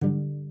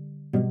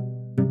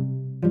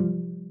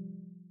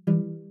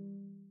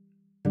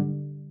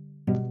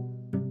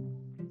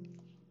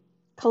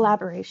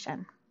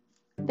Collaboration.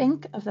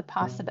 Think of the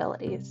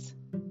possibilities.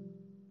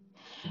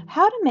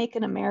 How to Make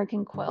an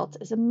American Quilt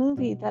is a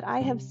movie that I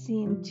have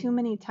seen too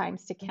many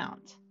times to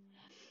count.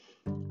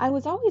 I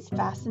was always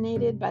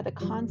fascinated by the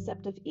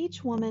concept of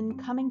each woman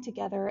coming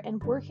together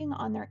and working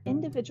on their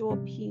individual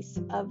piece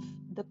of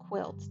the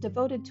quilt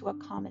devoted to a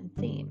common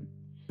theme.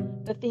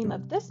 The theme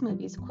of this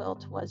movie's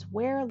quilt was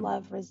Where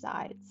Love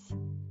Resides.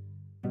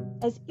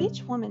 As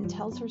each woman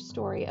tells her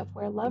story of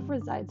where love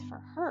resides for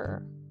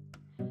her,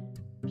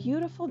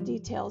 beautiful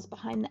details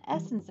behind the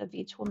essence of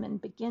each woman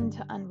begin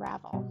to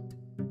unravel.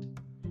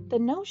 The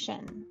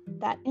notion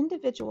that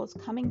individuals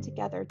coming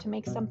together to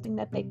make something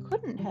that they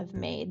couldn't have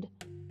made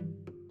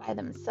by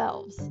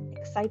themselves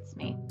excites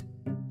me.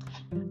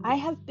 I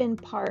have been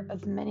part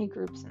of many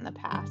groups in the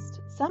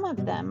past. Some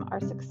of them are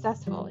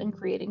successful in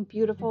creating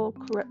beautiful,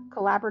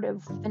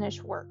 collaborative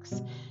finished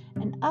works,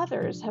 and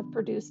others have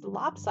produced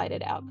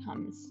lopsided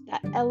outcomes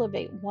that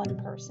elevate one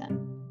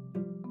person.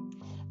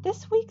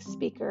 This week's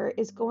speaker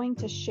is going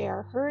to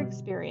share her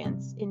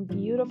experience in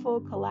beautiful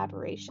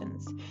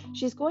collaborations.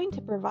 She's going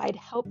to provide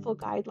helpful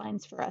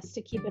guidelines for us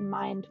to keep in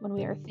mind when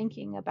we are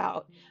thinking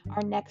about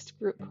our next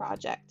group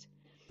project.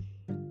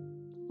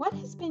 What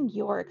has been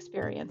your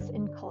experience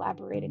in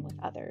collaborating with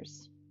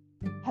others?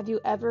 Have you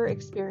ever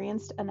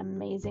experienced an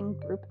amazing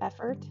group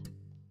effort?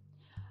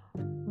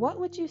 What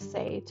would you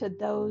say to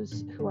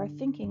those who are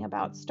thinking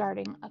about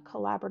starting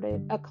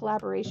a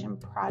collaboration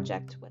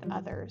project with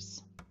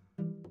others?